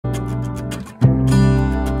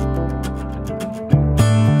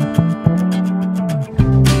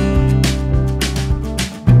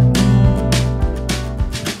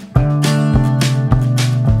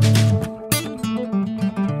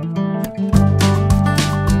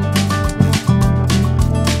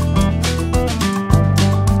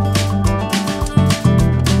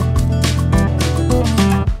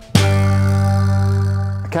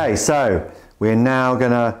Okay, so we're now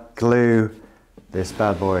gonna glue this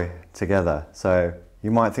bad boy together. So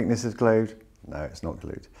you might think this is glued. No, it's not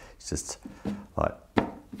glued. It's just like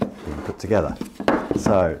being put together.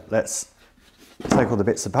 So let's take all the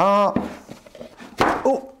bits apart.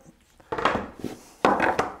 Oh!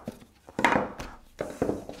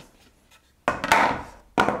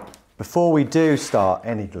 Before we do start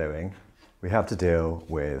any gluing, we have to deal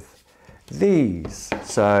with these.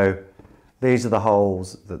 So these are the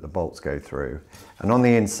holes that the bolts go through. And on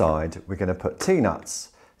the inside, we're going to put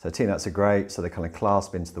T-nuts. So T-nuts are great, so they kind of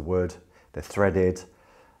clasp into the wood. They're threaded,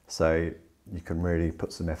 so you can really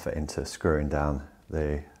put some effort into screwing down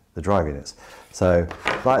the drive units. So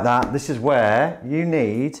like that, this is where you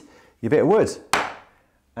need your bit of wood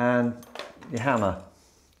and your hammer.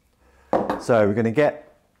 So we're going to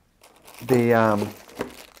get the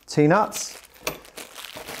T-nuts.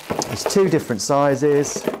 There's two different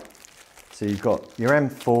sizes. So you've got your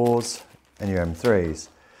M4s and your M3s.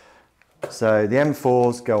 So the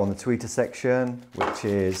M4s go on the tweeter section, which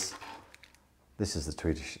is, this is the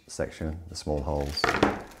tweeter section, the small holes.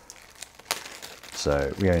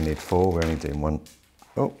 So we only need 4, we're only doing one.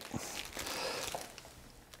 Oh,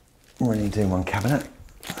 we're only doing one cabinet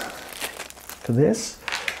for this.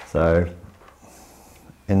 So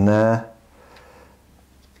in there,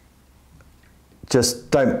 just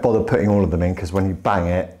don't bother putting all of them in because when you bang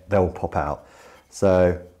it, they'll pop out.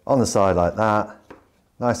 So on the side like that,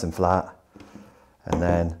 nice and flat, and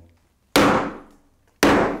then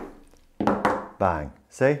bang.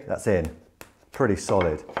 See, that's in, pretty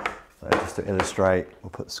solid. So just to illustrate, we'll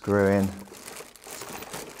put the screw in.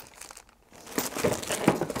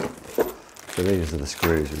 So these are the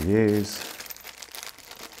screws we use.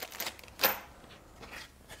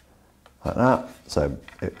 Like that, so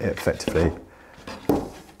it effectively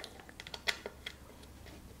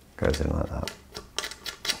goes in like that.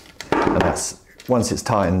 And that's, once it's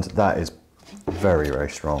tightened, that is very,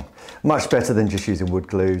 very strong. Much better than just using wood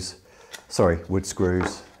glues. Sorry, wood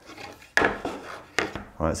screws. All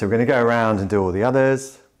right, so we're going to go around and do all the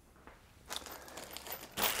others.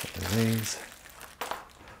 These.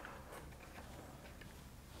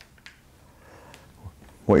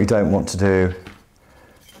 What you don't want to do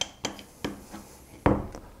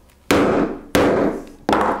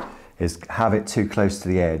is have it too close to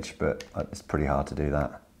the edge, but it's pretty hard to do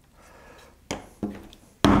that.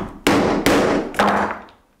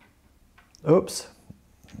 Oops,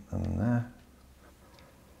 and there.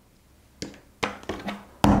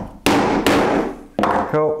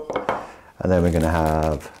 Cool. And then we're going to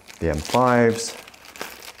have the M5s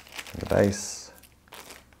and the base.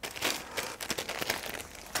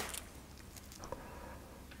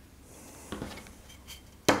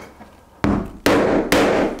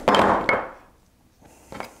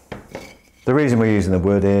 The reason we're using the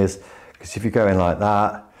wood is because if you go in like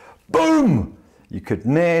that, boom, you could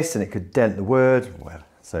miss and it could dent the wood. Well,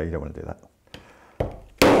 so you don't want to do that.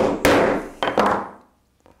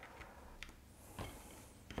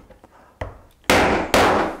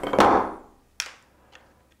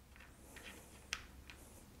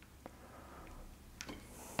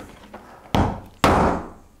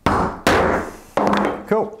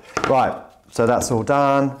 Cool. Right, so that's all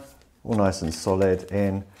done, all nice and solid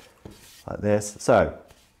in. Like this. So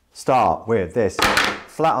start with this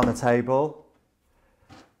flat on the table,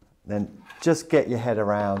 then just get your head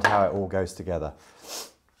around how it all goes together.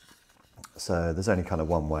 So there's only kind of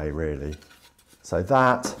one way really. So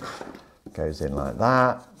that goes in like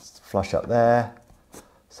that, flush up there,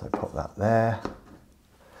 so pop that there,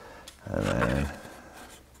 and then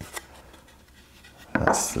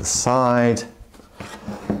that's the side,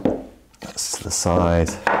 that's the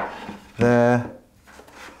side there.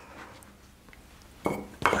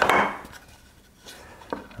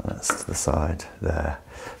 That's the side there.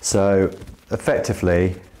 So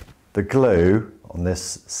effectively, the glue on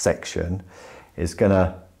this section is going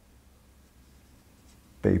to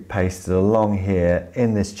be pasted along here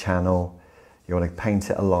in this channel. You want to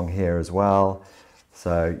paint it along here as well.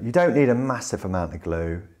 So you don't need a massive amount of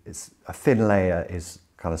glue. It's a thin layer is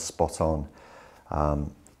kind of spot on.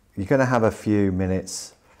 You're going to have a few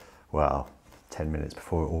minutes, well, 10 minutes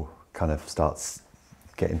before it all kind of starts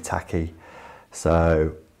getting tacky.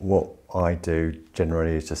 So what I do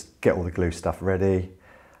generally is just get all the glue stuff ready.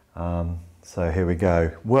 So here we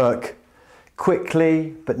go. Work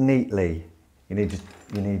quickly but neatly. You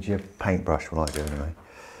need your paintbrush, well I do anyway.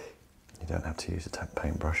 You don't have to use a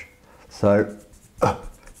paintbrush. So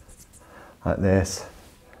like this,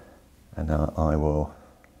 and now I will.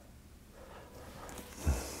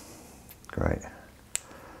 Great.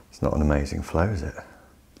 It's not an amazing flow, is it?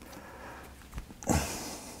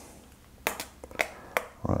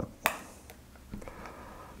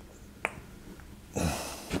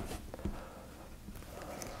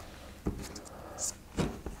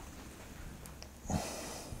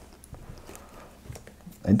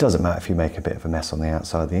 It doesn't matter if you make a bit of a mess on the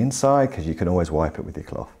outside or the inside, because you can always wipe it with your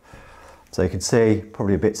cloth. So you can see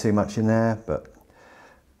probably a bit too much in there, but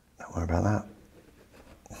don't worry about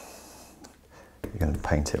that. You're going to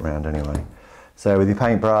paint it around anyway. So with your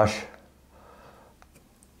paintbrush,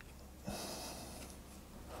 go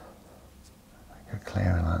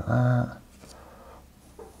clearing like that.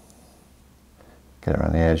 Get it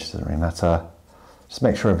around the edge, doesn't really matter. Just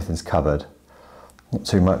make sure everything's covered. Not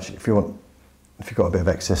too much. If you've got a bit of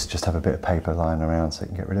excess, just have a bit of paper lying around so you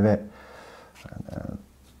can get rid of it. And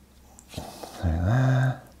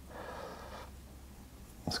there.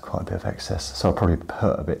 There's quite a bit of excess, so I'll probably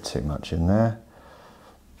put a bit too much in there.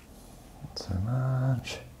 Not too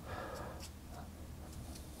much.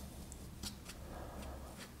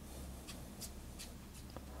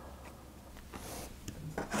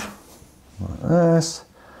 Like this.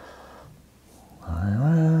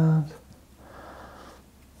 Around.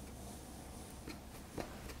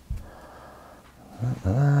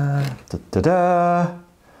 Da-da-da.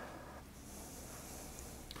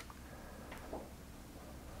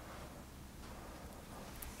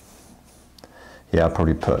 Yeah, I'll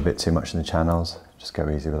probably put a bit too much in the channels. Just go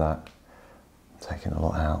easy with that. Taking a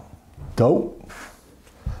lot out. Dope.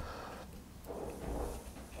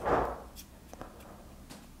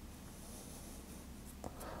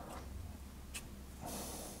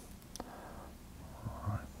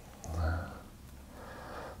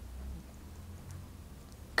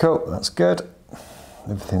 Cool, that's good.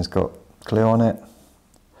 Everything's got glue on it.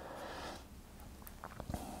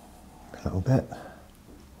 A little bit.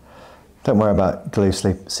 Don't worry about glue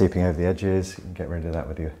seeping over the edges. You can get rid of that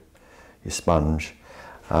with your sponge.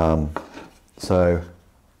 So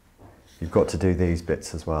you've got to do these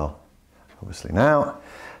bits as well, obviously now.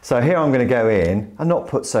 So here I'm going to go in and not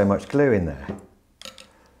put so much glue in there.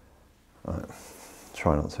 Right.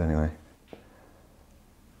 Try not to anyway.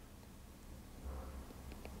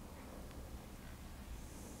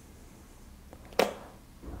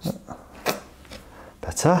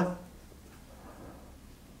 Better.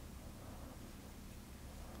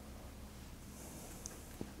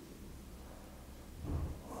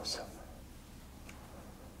 Awesome.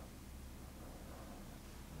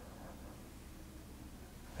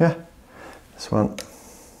 Yeah, this one.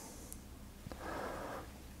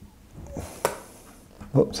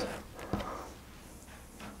 Whoops. Is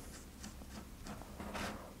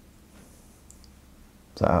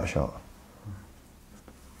that out of shot?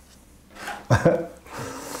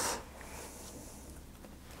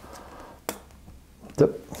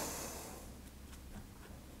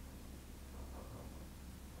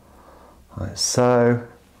 Right, so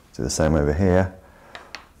do the same over here.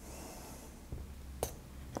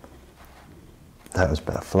 That was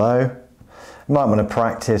better flow. You might want to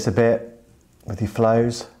practice a bit with your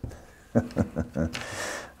flows.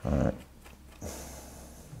 Right.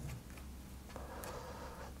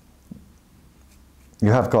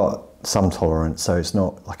 You have got some tolerance, so it's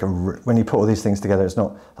not like when you put all these things together, it's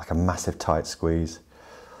not like a massive tight squeeze,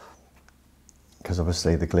 because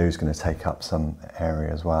obviously the glue is going to take up some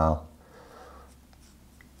area as well.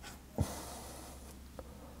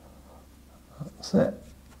 That's it.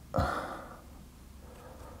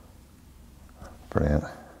 Brilliant.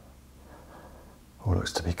 All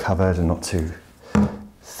looks to be covered and not too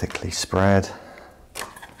thickly spread.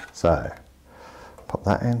 So, pop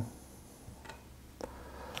that in.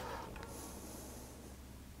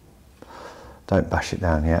 Don't bash it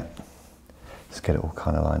down yet. Just get it all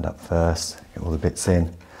kind of lined up first. Get all the bits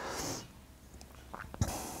in.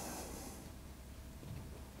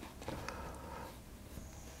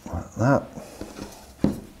 Like that.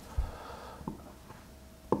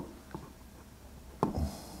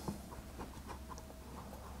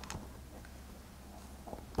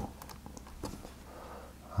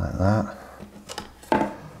 Like that.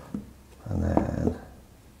 And then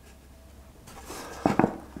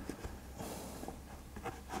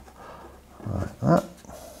like that.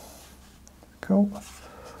 Cool.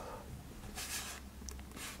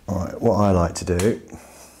 Alright, what I like to do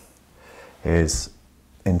is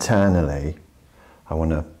internally, I want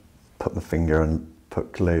to put my finger and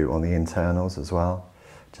put glue on the internals as well,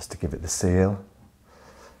 just to give it the seal.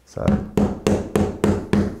 So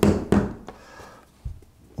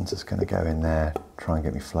I'm just going to go in there, try and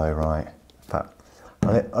get my flow right. In fact,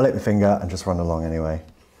 I'll let my finger and just run along anyway.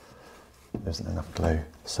 There isn't enough glue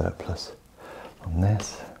surplus on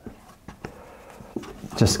this.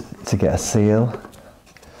 Just to get a seal.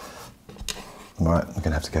 Right, I'm going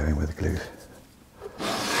to have to go in with the glue.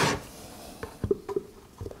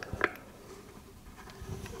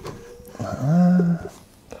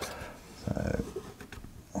 So,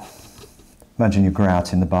 Imagine you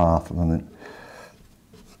grout in the bath on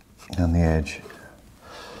the edge.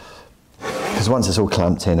 Because once it's all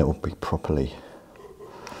clamped in, it will be properly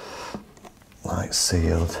like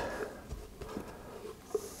sealed.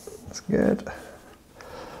 That's good.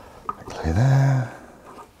 Quickly there.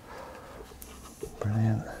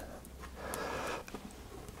 Brilliant.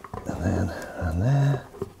 And then around there.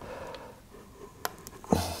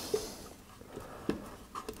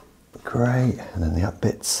 Great. And then the up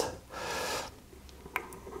bits.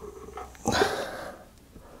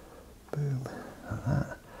 Boom. Like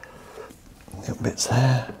that. The up bits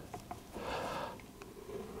there.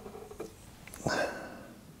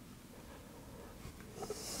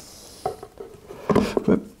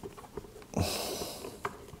 Whoop.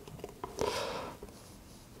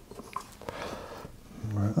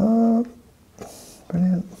 Up.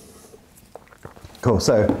 Brilliant. Cool.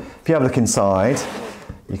 So if you have a look inside,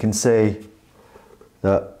 you can see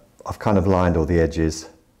that I've kind of lined all the edges.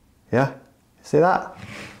 Yeah? See that?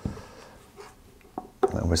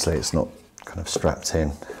 Obviously it's not kind of strapped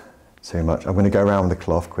in too much. I'm going to go around with the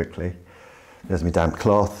cloth quickly. There's my damp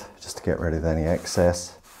cloth, just to get rid of any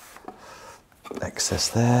excess. Excess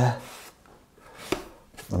there.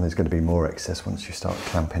 And there's going to be more excess once you start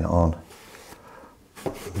clamping it on.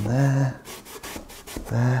 And there.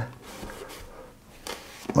 There.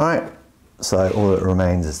 Right. So all that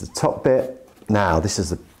remains is the top bit. Now, this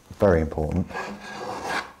is very important.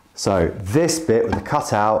 So this bit with the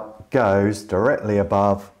cutout goes directly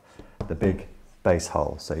above the big base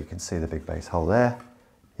hole. So you can see the big base hole there.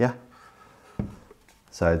 Yeah?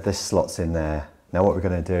 So this slots in there. Now what we're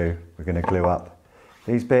going to do, we're going to glue up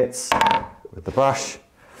these bits with the brush.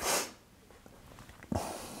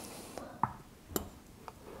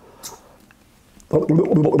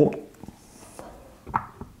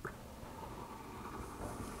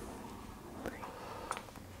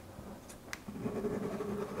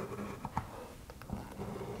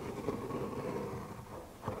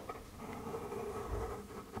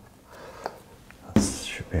 That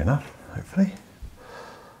should be enough, hopefully.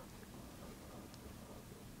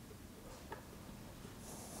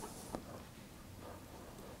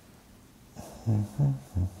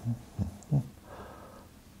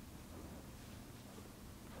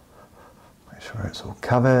 Make sure it's all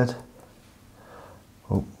covered.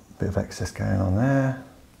 Oh, bit of excess going on there.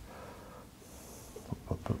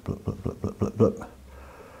 Blip, blip, blip, blip, blip, blip, blip, blip.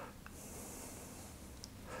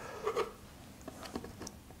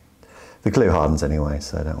 The glue hardens anyway,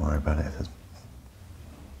 so don't worry about it if there's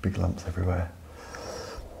big lumps everywhere.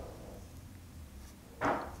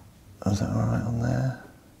 Is that all right on there?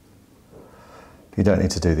 You don't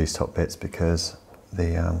need to do these top bits because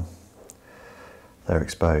they're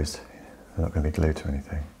exposed. They're not going to be glued to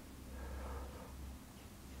anything.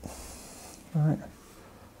 All right.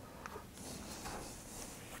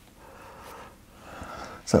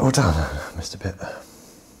 Is that all done? I missed a bit.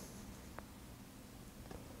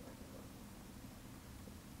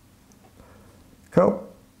 Cool.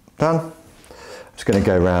 Done. I'm just going to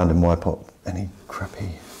go around and wipe up any crappy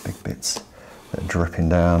big bits that are dripping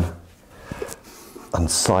down.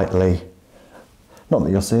 Unsightly. Not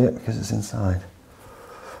that you'll see it because it's inside.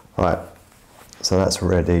 Right, so that's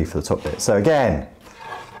ready for the top bit. So again,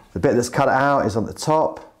 the bit that's cut out is on the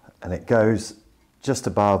top and it goes just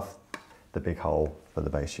above the big hole for the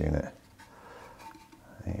base unit.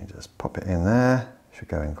 And you just pop it in there. Should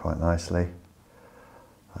go in quite nicely,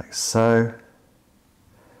 like so.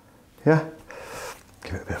 Yeah,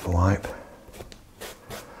 give it a bit of a wipe.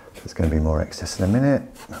 There's going to be more excess in a minute.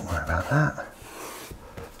 Don't worry about that.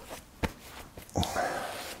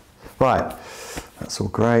 Right, that's all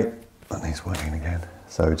great. That needs working again.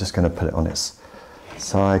 So we're just going to put it on its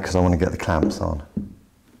side because I want to get the clamps on.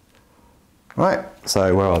 Right,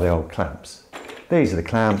 so where are the old clamps? These are the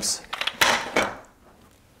clamps.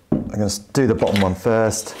 I'm going to do the bottom one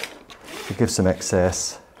first to give some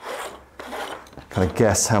excess. Kind of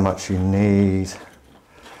guess how much you need.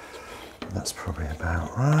 That's probably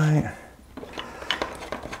about right.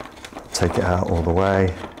 Take it out all the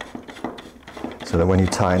way so that when you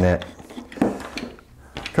tighten it,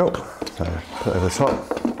 cool. So put it over the top.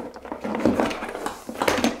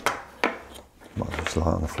 Might as well just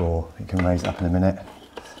lie on the floor. You can raise it up in a minute.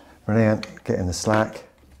 Brilliant. Get in the slack.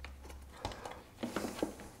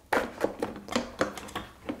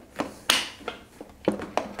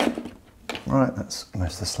 Right, that's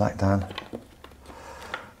most of the slack down.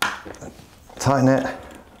 Tighten it,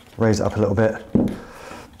 raise it up a little bit.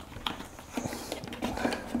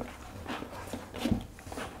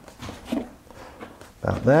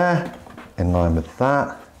 About there, in line with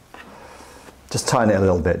that. Just tighten it a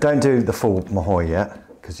little bit. Don't do the full Mahoy yet,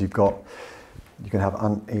 because you've got you can have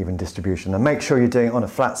uneven distribution. And make sure you're doing it on a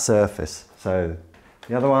flat surface. So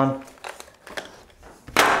the other one.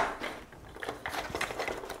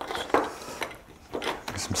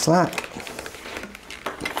 Some slack.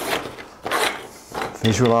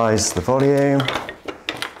 Visualize the volume.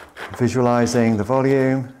 Visualizing the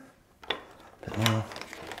volume. A bit more.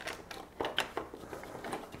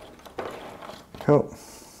 Cool.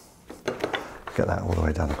 Get that all the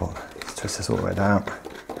way down the bottom. Let's twist this all the way down.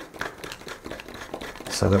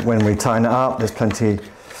 So that when we tighten it up, there's plenty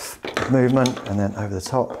of movement, and then over the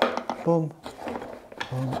top. Boom.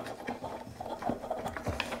 Boom.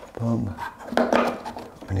 Boom.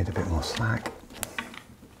 We need a bit more slack.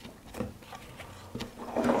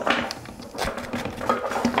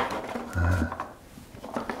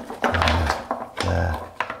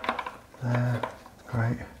 There,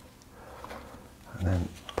 great. And then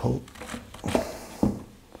pull.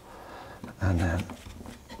 And then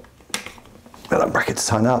got that bracket to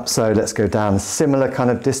tighten up. So let's go down a similar kind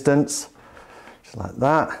of distance, just like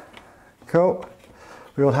that. Cool.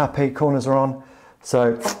 We're all happy, corners are on.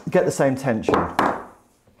 So get the same tension.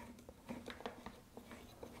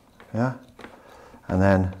 Yeah, and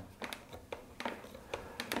then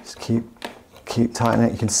just keep tightening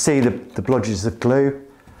it. You can see the blodges of glue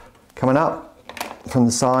coming up from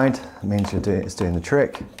the side. It means it's doing the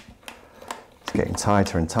trick. It's getting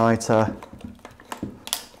tighter and tighter.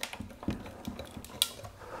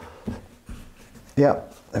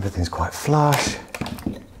 Yep, everything's quite flush.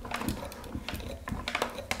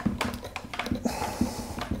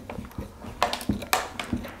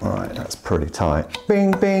 That's pretty tight.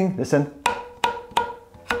 Bing, bing, listen.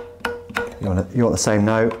 You want the same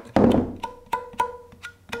note?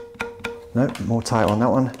 No, more tight on that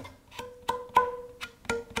one.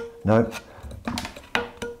 No.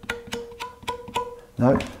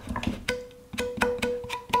 No.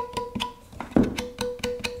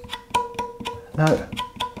 No.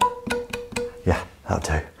 Yeah,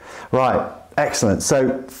 that'll do. Right, excellent.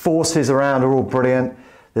 So forces around are all brilliant.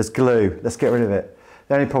 There's glue, let's get rid of it.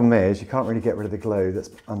 The only problem is you can't really get rid of the glue that's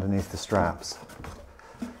underneath the straps.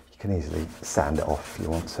 You can easily sand it off if you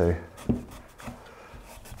want to.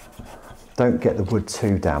 Don't get the wood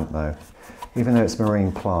too damp though. Even though it's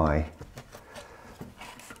marine ply,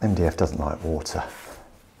 MDF doesn't like water.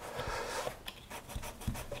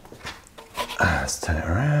 Let's turn it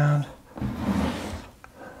around.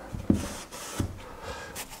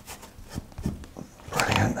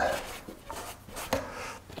 Brilliant.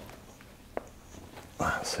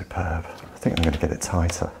 Superb. I think I'm going to get it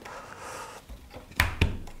tighter.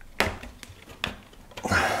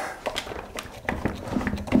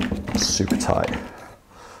 Super tight.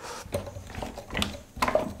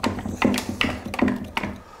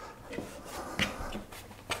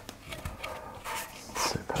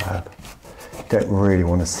 Superb. Don't really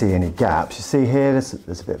want to see any gaps. You see here, there's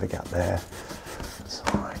a bit of a gap there. It's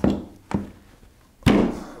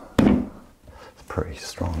pretty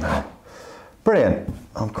strong now. Brilliant.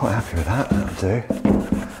 I'm quite happy with that. That'll do.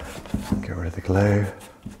 Get rid of the glue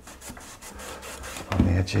on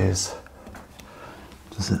the edges.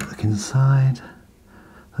 Does it look inside?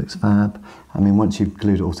 Looks fab. I mean, once you've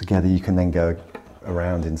glued it all together, you can then go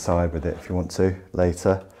around inside with it if you want to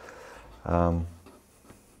later.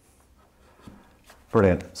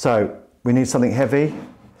 Brilliant. So we need something heavy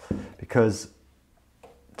because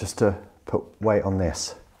just to put weight on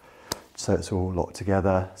this. So it's all locked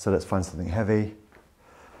together. So let's find something heavy.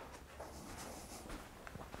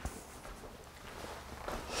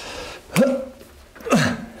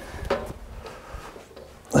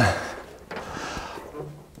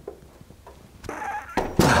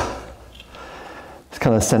 Just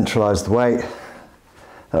kind of centralise the weight.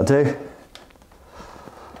 That'll do.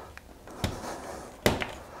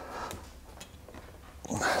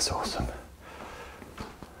 That's awesome.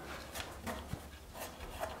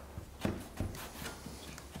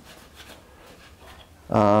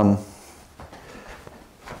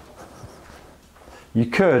 You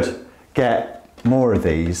could get more of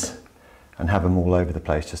these and have them all over the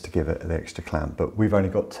place just to give it the extra clamp, but we've only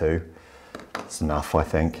got 2. That's enough, I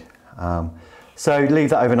think. So leave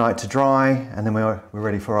that overnight to dry, and then we're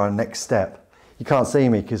ready for our next step. You can't see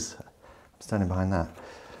me because I'm standing behind that.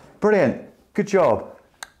 Brilliant, good job.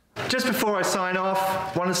 Just before I sign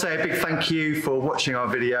off, I want to say a big thank you for watching our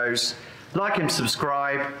videos. Like and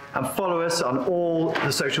subscribe, and follow us on all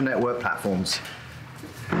the social network platforms.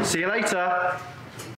 See you later.